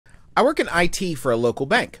I work in IT for a local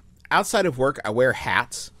bank. Outside of work, I wear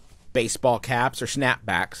hats, baseball caps, or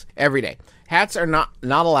snapbacks every day. Hats are not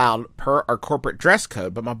allowed per our corporate dress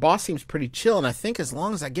code, but my boss seems pretty chill, and I think as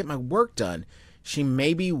long as I get my work done, she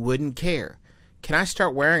maybe wouldn't care. Can I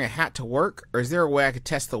start wearing a hat to work, or is there a way I could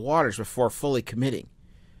test the waters before fully committing?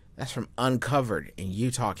 That's from Uncovered in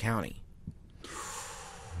Utah County.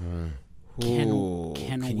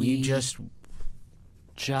 Can we just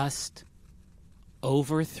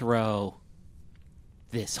overthrow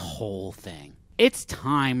this whole thing? It's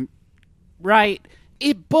time, right?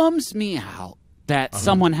 It bums me out that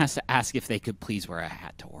someone has to ask if they could please wear a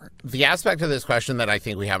hat to work. The aspect of this question that I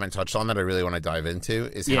think we haven't touched on that I really want to dive into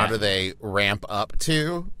is how do they ramp up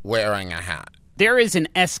to wearing a hat? There is an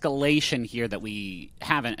escalation here that we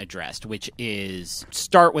haven't addressed, which is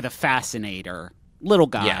start with a fascinator, little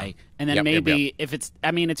guy, and then maybe if it's,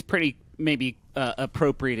 I mean, it's pretty maybe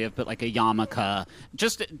appropriative, but like a yarmulke,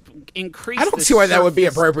 just increase. I don't see why that would be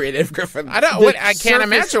appropriative, Griffin. I can't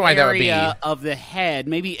imagine why that would be. Of the head,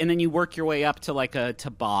 maybe, and then you work your way up to like a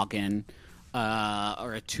toboggan. Or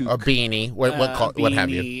a toque, a beanie, what have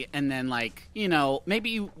you, and then like maybe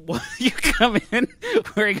you come in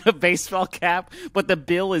wearing a baseball cap, but the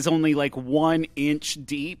bill is only like 1 inch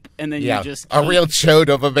deep, and then you just a real chode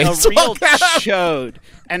of a baseball cap, chode,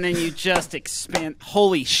 and then you just expand.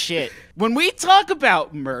 Holy shit! When we talk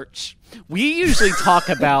about merch, we usually talk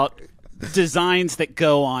about designs that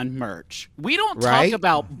go on merch. We don't talk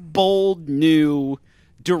about bold new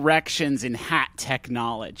directions in hat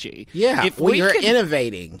technology. Yeah, if we're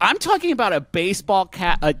innovating. I'm talking about a baseball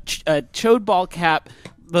cap, a Chodeball cap,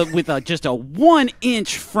 but with just a 1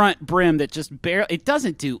 inch front brim that just barely, it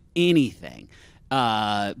doesn't do anything.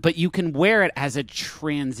 But you can wear it as a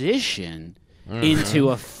transition into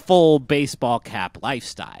a full baseball cap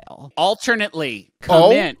lifestyle. Alternately,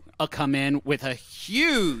 come in with a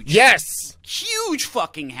huge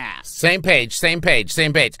fucking hat. Same page.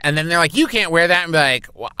 And then they're like, you can't wear that, and be like,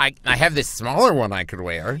 well, I have this smaller one I could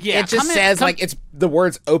wear. Yeah, it just says like it's the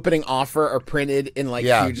words opening offer are printed in like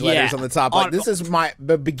huge letters on the top. Like this is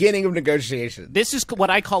the beginning of negotiation. This is what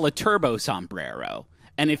I call a turbo sombrero.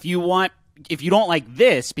 And if you don't like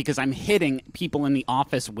this, because I'm hitting people in the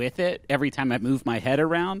office with it every time I move my head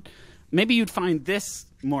around, maybe you'd find this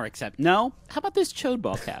more No? How about this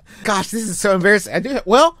Chodeball cap? Gosh, this is so embarrassing. I do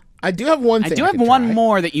have one thing. I do have one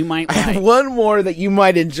more that you might like. I have one more that you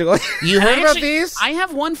might enjoy. You heard about these? I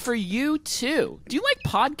have one for you, too. Do you like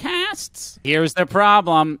podcasts? Here's the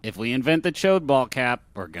problem. If we invent the Chodeball cap,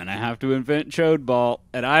 we're going to have to invent Chodeball.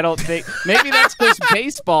 And I don't think... Maybe that's just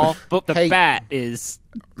baseball, but the bat is...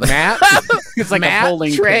 Matt, it's like a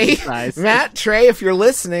bowling pin size. Matt, Trey, if you're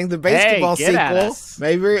listening, the basketball sequel,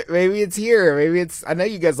 maybe it's here. Maybe it's. I know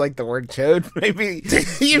you guys like the word chode. Maybe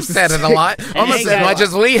you've said it a lot, almost as much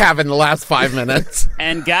as we have in the last 5 minutes.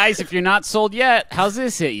 And guys, if you're not sold yet, how's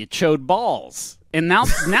this hit you? Chode balls. And now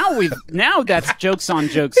that's jokes on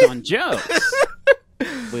jokes on jokes.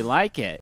 We like it.